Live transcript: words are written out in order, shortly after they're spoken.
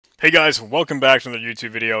Hey guys, welcome back to another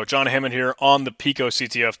YouTube video. John Hammond here on the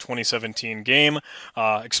PicoCTF 2017 game,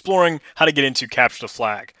 exploring how to get into Capture the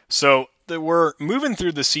Flag. So we're moving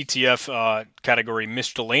through the CTF category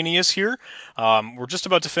miscellaneous here. We're just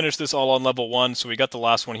about to finish this all on level 1, so we got the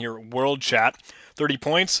last one here, WorldChat, 30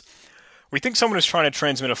 points. We think someone is trying to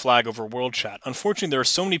transmit a flag over WorldChat. Unfortunately, there are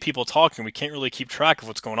so many people talking, we can't really keep track of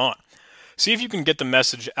what's going on. See if you can get the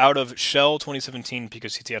message out of shell 2017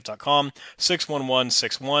 PicoCTF.com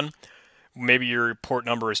 61161. Maybe your port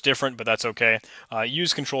number is different, but that's okay.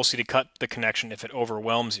 Use Control-C to cut the connection if it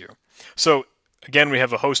overwhelms you. So again, we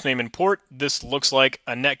have a host name and port. This looks like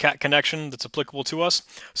a netcat connection that's applicable to us.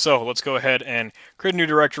 So let's go ahead and create a new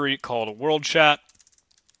directory called WorldChat.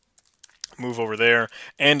 Move over there,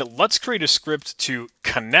 and let's create a script to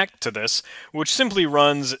connect to this, which simply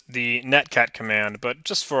runs the netcat command, but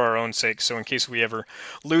just for our own sake, so in case we ever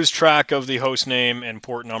lose track of the host name and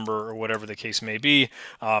port number or whatever the case may be,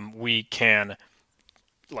 we can,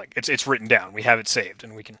 like, it's written down, we have it saved,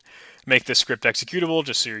 and we can make this script executable,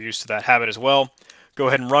 just so you're used to that habit as well. Go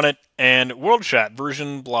ahead and run it, and WorldChat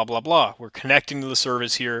version blah blah blah. We're connecting to the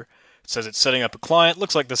service here. It says it's setting up a client.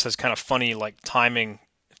 Looks like this has kind of funny, like, timing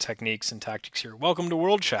techniques and tactics here. Welcome to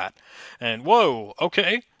WorldChat. And whoa,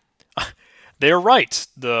 okay. They're right.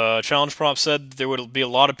 The challenge prompt said there would be a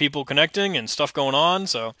lot of people connecting and stuff going on,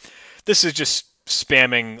 so this is just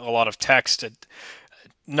spamming a lot of text.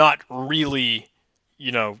 Not really,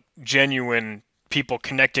 you know, genuine people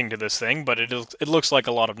connecting to this thing, but it looks like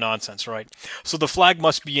a lot of nonsense, right? So the flag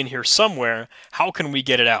must be in here somewhere. How can we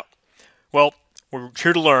get it out? Well, we're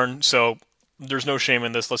here to learn, so there's no shame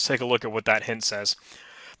in this. Let's take a look at what that hint says.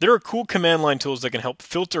 There are cool command line tools that can help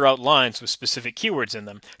filter out lines with specific keywords in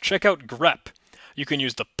them. Check out GREP. You can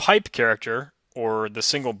use the pipe character, or the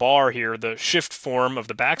single bar here, the shift form of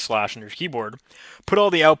the backslash on your keyboard, put all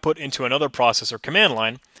the output into another process or command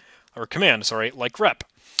line, or command, sorry, like grep.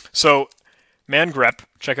 So, man grep,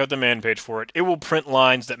 check out the man page for it. It will print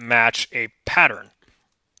lines that match a pattern.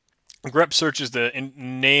 grep searches the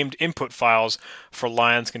named input files for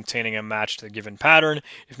lines containing a match to the given pattern.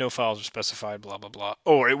 If no files are specified, blah blah blah.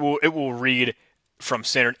 Or it will read from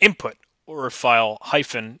standard input, or if file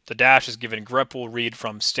hyphen the dash is given, grep will read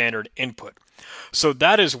from standard input. So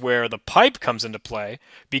that is where the pipe comes into play,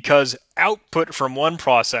 because output from one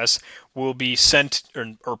process will be sent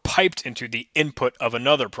or piped into the input of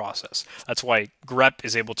another process. That's why grep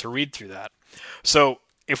is able to read through that. So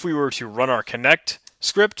if we were to run our connect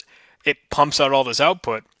script, it pumps out all this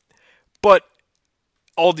output, but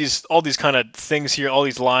all these kind of things here, all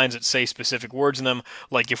these lines that say specific words in them,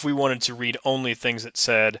 like if we wanted to read only things that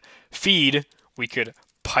said feed, we could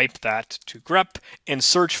pipe that to grep and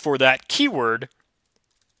search for that keyword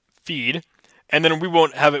feed, and then we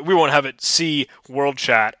won't have it see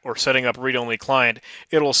WorldChat or setting up read-only client.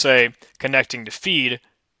 It'll say connecting to feed,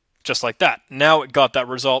 just like that. Now it got that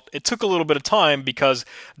result. It took a little bit of time because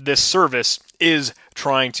this service is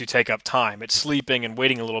trying to take up time. It's sleeping and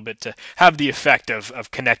waiting a little bit to have the effect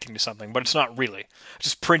of connecting to something, but it's not really.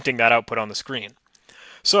 Just printing that output on the screen.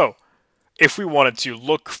 So, if we wanted to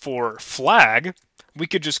look for flag, we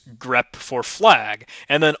could just grep for flag,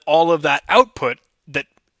 and then all of that output that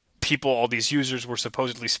people, all these users were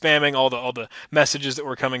supposedly spamming, all the messages that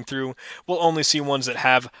were coming through, we'll only see ones that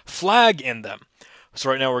have flag in them. So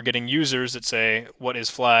right now we're getting users that say, what is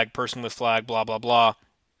flag, person with flag, blah, blah, blah.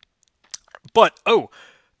 But, oh,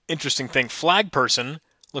 interesting thing, flag person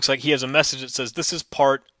looks like he has a message that says, this is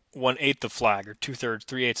part 1/8 of flag, or 2/3,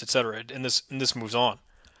 3/8, etc. And this moves on.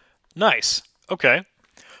 Nice. Okay.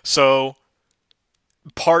 So,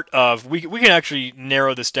 part of, we can actually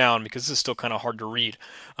narrow this down because this is still kind of hard to read.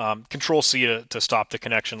 Control-C to stop the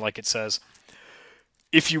connection, like it says.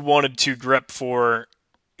 If you wanted to grep for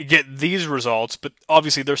get these results, but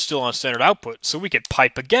obviously they're still on standard output, so we could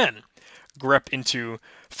pipe again, grep into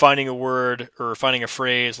finding a word or finding a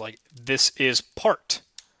phrase like this is part,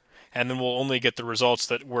 and then we'll only get the results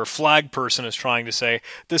that where flag person is trying to say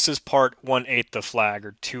this is part 1/8 of flag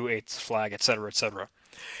or 2/8 flag, etc., etc.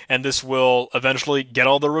 And this will eventually get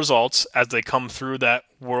all the results as they come through that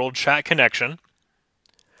WorldChat connection.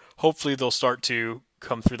 Hopefully they'll start to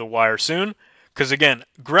come through the wire soon, because again,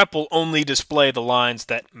 grep will only display the lines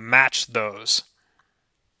that match those.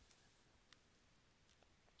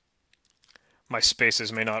 My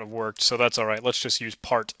spaces may not have worked, so that's alright. Let's just use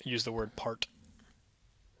part, use the word part.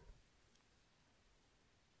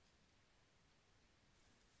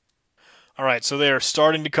 Alright, so they are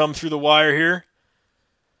starting to come through the wire here.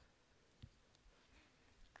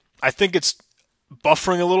 I think it's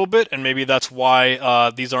buffering a little bit, and maybe that's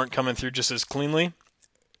why these aren't coming through just as cleanly.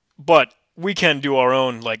 But we can do our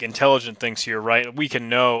own like intelligent things here, right? We can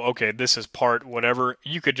know, okay, this is part whatever.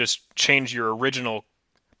 You could just change your original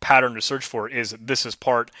pattern to search for is this is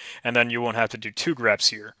part, and then you won't have to do 2 greps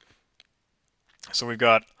here. So we've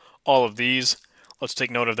got all of these. Let's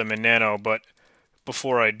take note of them in nano, but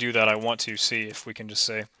before I do that, I want to see if we can just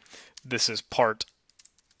say this is part,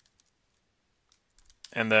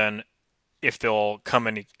 and then if they'll come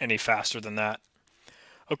any faster than that.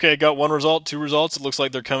 Okay, got 1 result, 2 results. It looks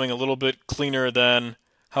like they're coming a little bit cleaner than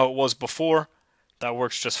how it was before. That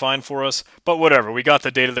works just fine for us, but whatever. We got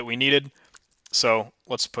the data that we needed. So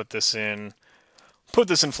let's put this in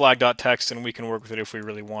flag.txt, and we can work with it if we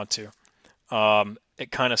really want to.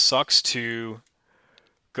 It kind of sucks to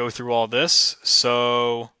go through all this,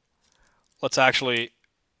 so let's actually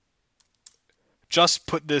just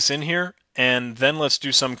put this in here, and then let's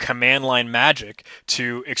do some command line magic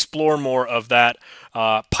to explore more of that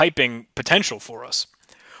piping potential for us.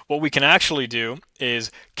 What we can actually do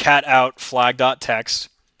is cat out flag.txt,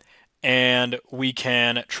 and we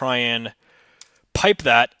can try and pipe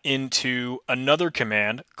that into another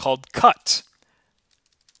command called cut.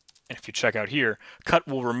 And if you check out here, cut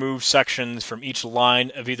will remove sections from each line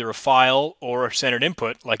of either a file or a standard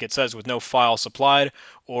input, like it says, with no file supplied,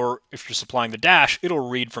 or if you're supplying the dash, it'll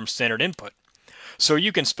read from standard input. So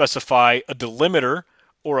you can specify a delimiter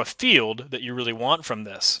or a field that you really want from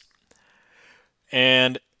this.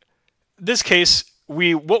 And in this case,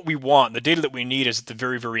 what we want, the data that we need, is at the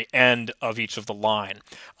very, very end of each of the line.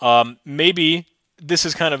 Maybe this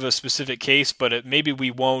is kind of a specific case, but maybe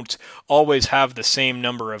we won't always have the same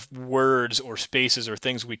number of words or spaces or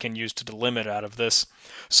things we can use to delimit out of this.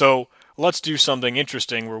 So let's do something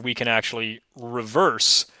interesting where we can actually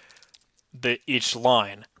reverse each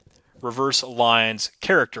line. Reverse lines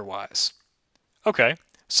character-wise. Okay,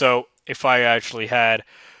 so if I actually had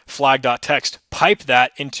flag.txt pipe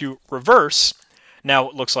that into reverse, now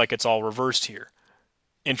it looks like it's all reversed here.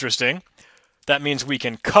 Interesting. That means we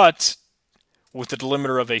can cut with the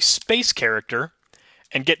delimiter of a space character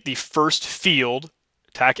and get the first field,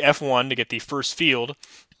 attack F1 to get the first field.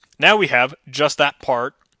 Now we have just that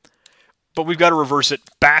part, but we've got to reverse it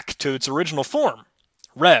back to its original form.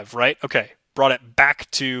 Rev, right? Okay, brought it back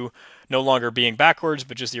to no longer being backwards,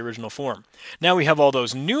 but just the original form. Now we have all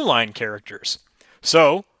those new line characters.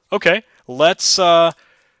 So, okay, let's TR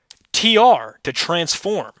to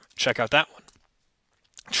transform. Check out that one.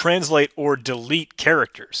 Translate or delete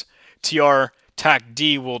characters. TR TAC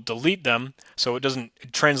D will delete them, so it doesn't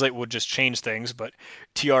translate will just change things, but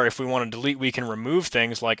TR, if we want to delete, we can remove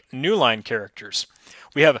things like new line characters.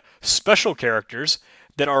 We have special characters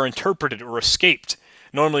that are interpreted or escaped.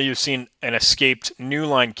 Normally you've seen an escaped new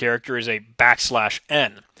line character is a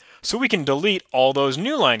 \n. So we can delete all those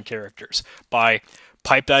new line characters by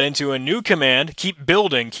pipe that into a new command, keep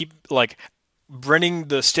building, keep like bringing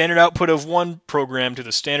the standard output of one program to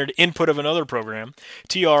the standard input of another program,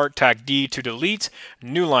 TR TAC D to delete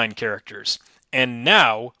new line characters. And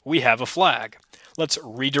now we have a flag. Let's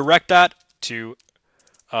redirect that to,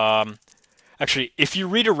 actually, if you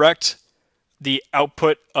redirect the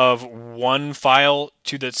output of one file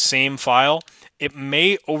to the same file, it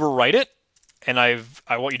may overwrite it, and I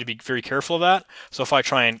want you to be very careful of that. So if I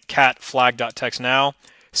try and cat flag.txt now,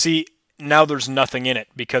 see, now there's nothing in it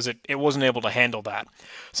because it wasn't able to handle that.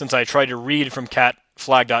 Since I tried to read from cat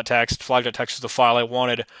flag.txt, flag.txt is the file I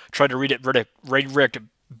wanted, tried to redirect it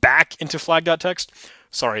back into flag.txt.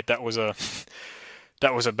 Sorry, that was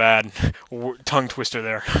a bad tongue twister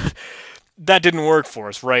there. That didn't work for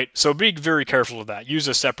us, right? So be very careful of that. Use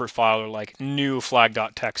a separate file or like new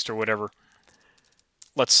flag.txt or whatever.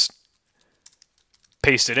 Let's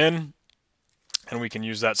paste it in, and we can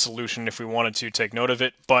use that solution if we wanted to take note of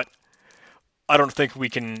it, but I don't think we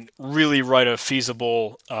can really write a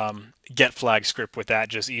feasible get flag script with that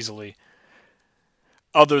just easily,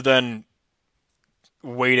 other than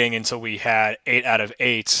waiting until we had 8 out of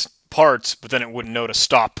 8 parts, but then it wouldn't know to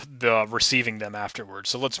stop the receiving them afterwards.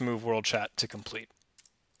 So let's move WorldChat to complete.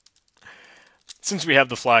 Since we have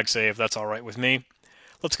the flag saved, that's all right with me.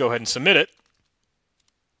 Let's go ahead and submit it.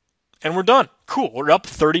 And we're done. Cool, we're up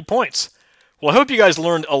 30 points. Well, I hope you guys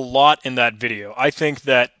learned a lot in that video. I think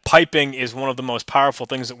that piping is one of the most powerful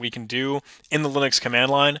things that we can do in the Linux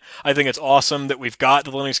command line. I think it's awesome that we've got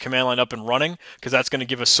the Linux command line up and running, because that's going to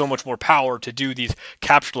give us so much more power to do these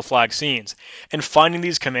capture the flag scenes. And finding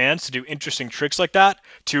these commands to do interesting tricks like that,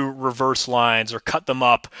 to reverse lines or cut them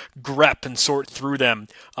up, grep and sort through them,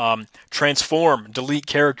 transform, delete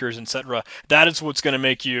characters, etc. That is what's going to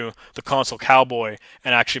make you the console cowboy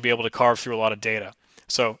and actually be able to carve through a lot of data.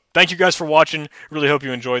 So thank you guys for watching. Really hope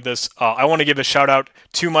you enjoyed this. I want to give a shout out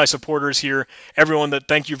to my supporters here. Everyone that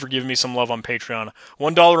thank you for giving me some love on Patreon.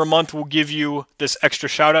 $1 a month will give you this extra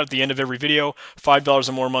shout out at the end of every video. $5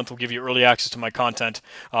 or more a month will give you early access to my content.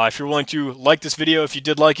 If you're willing to like this video, if you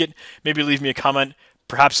did like it, maybe leave me a comment,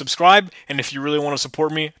 perhaps subscribe. And if you really want to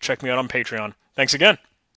support me, check me out on Patreon. Thanks again.